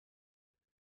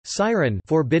Siren,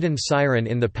 Forbidden Siren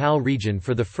in the PAL region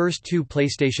for the first two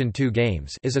PlayStation 2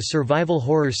 games, is a survival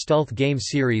horror stealth game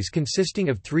series consisting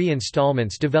of 3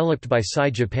 installments developed by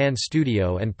Japan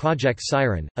Studio and Project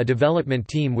Siren, a development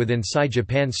team within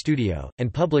Japan Studio,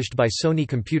 and published by Sony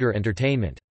Computer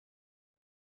Entertainment.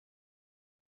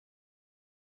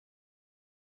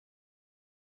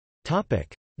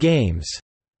 Topic: Games.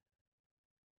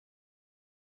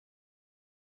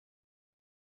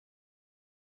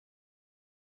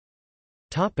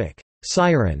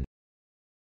 Siren.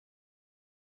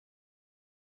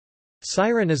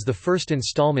 Siren is the first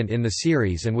installment in the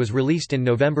series and was released in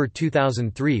November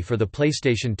 2003 for the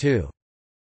PlayStation 2.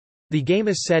 The game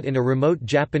is set in a remote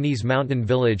Japanese mountain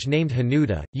village named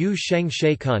Hanuta, Yu Sheng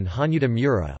Sheikun Hanuta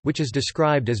Mura, which is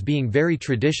described as being very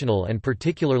traditional and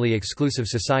particularly exclusive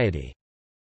society.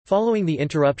 Following the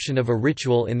interruption of a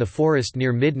ritual in the forest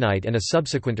near midnight and a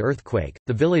subsequent earthquake,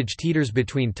 the village teeters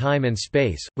between time and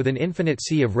space, with an infinite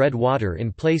sea of red water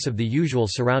in place of the usual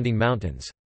surrounding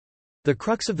mountains. The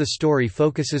crux of the story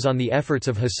focuses on the efforts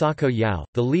of Hisako Yao,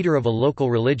 the leader of a local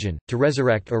religion, to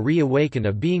resurrect or reawaken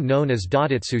a being known as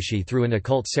Dadatsushi through an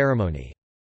occult ceremony.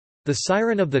 The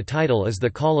siren of the title is the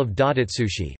call of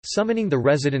Dadatsushi, summoning the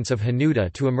residents of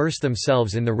Hanuta to immerse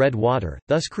themselves in the red water,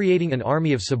 thus creating an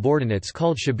army of subordinates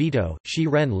called Shibito,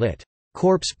 Shiren lit.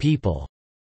 Corpse people.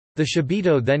 The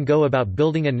Shibito then go about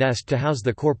building a nest to house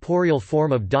the corporeal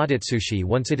form of Dadatsushi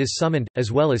once it is summoned,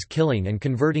 as well as killing and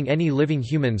converting any living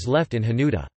humans left in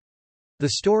Hanuta.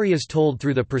 The story is told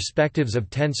through the perspectives of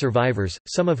 10 survivors,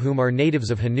 some of whom are natives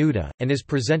of Hanuta, and is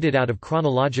presented out of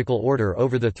chronological order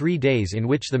over the 3 days in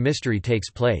which the mystery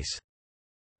takes place.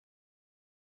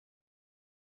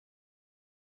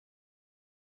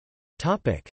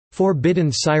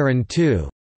 Forbidden Siren 2.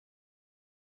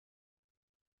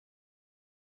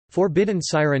 Forbidden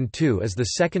Siren 2 is the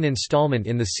second installment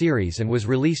in the series and was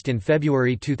released in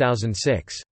February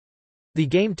 2006. The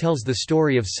game tells the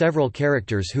story of several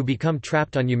characters who become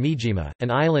trapped on Yamijima, an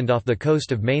island off the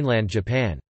coast of mainland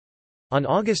Japan. On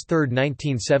August 3,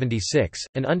 1976,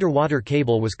 an underwater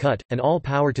cable was cut, and all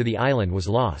power to the island was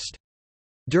lost.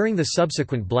 During the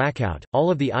subsequent blackout,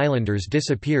 all of the islanders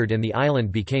disappeared and the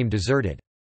island became deserted.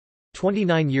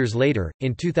 29 years later,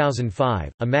 in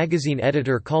 2005, a magazine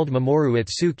editor called Mamoru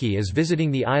Itsuki is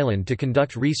visiting the island to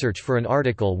conduct research for an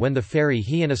article when the ferry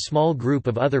he and a small group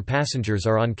of other passengers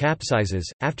are on capsizes,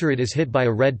 after it is hit by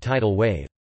a red tidal wave.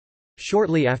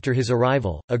 Shortly after his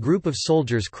arrival, a group of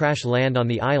soldiers crash land on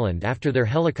the island after their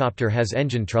helicopter has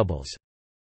engine troubles.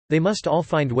 They must all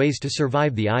find ways to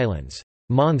survive the island's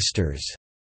monsters,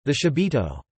 the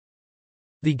Shibito.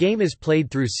 The game is played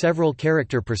through several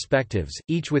character perspectives,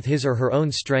 each with his or her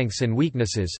own strengths and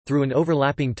weaknesses, through an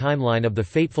overlapping timeline of the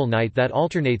fateful night that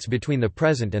alternates between the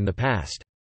present and the past.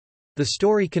 The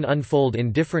story can unfold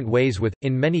in different ways with,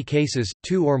 in many cases,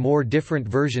 2 or more different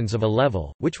versions of a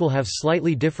level, which will have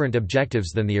slightly different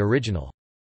objectives than the original.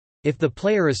 If the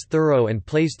player is thorough and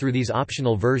plays through these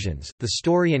optional versions, the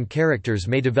story and characters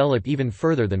may develop even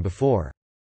further than before.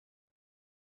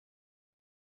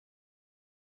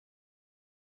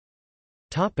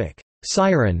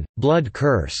 Siren, Blood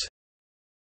Curse.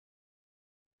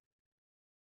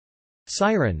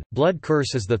 Siren, Blood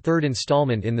Curse is the third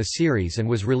installment in the series and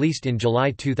was released in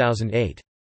July 2008.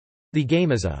 The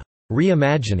game is a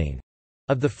reimagining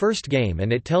of the first game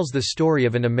and it tells the story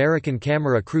of an American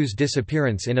camera crew's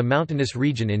disappearance in a mountainous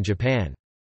region in Japan.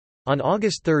 On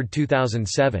August 3,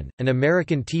 2007, an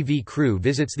American TV crew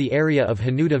visits the area of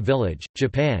Hanuta Village,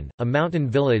 Japan, a mountain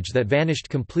village that vanished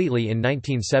completely in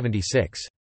 1976.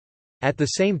 At the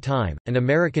same time, an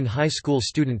American high school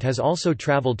student has also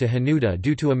traveled to Hanuta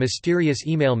due to a mysterious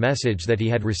email message that he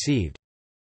had received.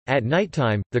 At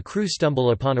nighttime, the crew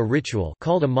stumble upon a ritual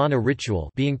called a mana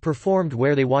ritual being performed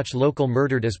where they watch local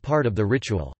murdered as part of the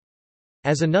ritual.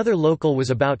 As another local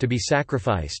was about to be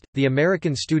sacrificed, the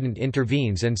American student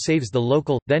intervenes and saves the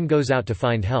local, then goes out to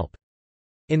find help.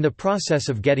 In the process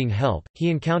of getting help,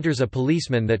 he encounters a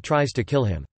policeman that tries to kill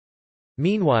him.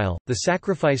 Meanwhile, the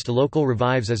sacrificed local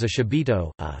revives as a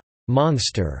Shibito, a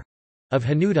monster of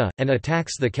Hanuta, and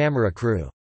attacks the camera crew.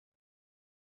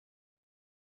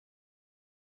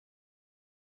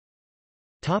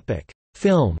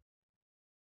 Film.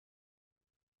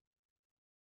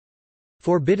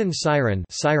 Forbidden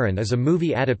Siren is a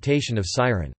movie adaptation of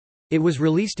Siren. It was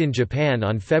released in Japan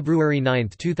on February 9,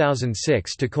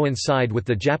 2006 to coincide with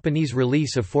the Japanese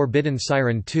release of Forbidden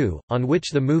Siren 2, on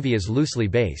which the movie is loosely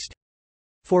based.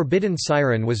 Forbidden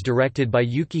Siren was directed by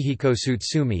Yukihiko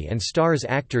Tsutsumi and stars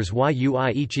actors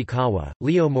Yui Ichikawa,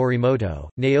 Leo Morimoto,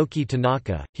 Naoki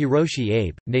Tanaka, Hiroshi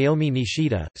Abe, Naomi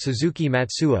Nishida, Suzuki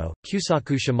Matsuo,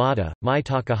 Kyusaku Shimada, Mai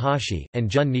Takahashi, and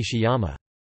Jun Nishiyama.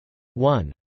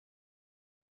 1.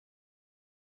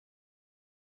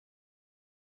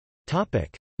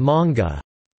 Manga.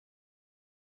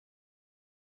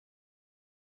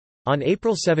 On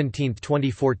April 17,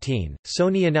 2014,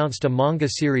 Sony announced a manga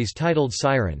series titled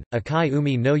Siren, Akai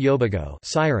Umi no Yobigo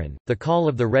Siren, The Call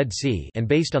of the Red Sea, and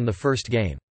based on the first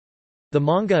game. The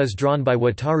manga is drawn by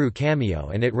Wataru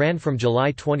Kamio and it ran from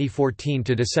July 2014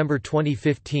 to December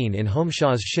 2015 in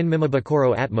Homeshaw's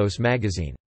Shinmimabukuro Atmos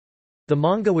magazine. The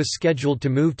manga was scheduled to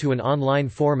move to an online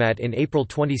format in April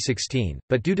 2016,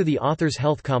 but due to the author's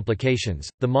health complications,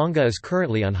 the manga is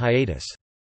currently on hiatus.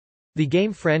 The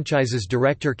game franchise's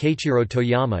director Keiichiro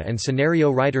Toyama and scenario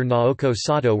writer Naoko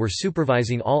Sato were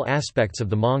supervising all aspects of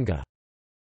the manga.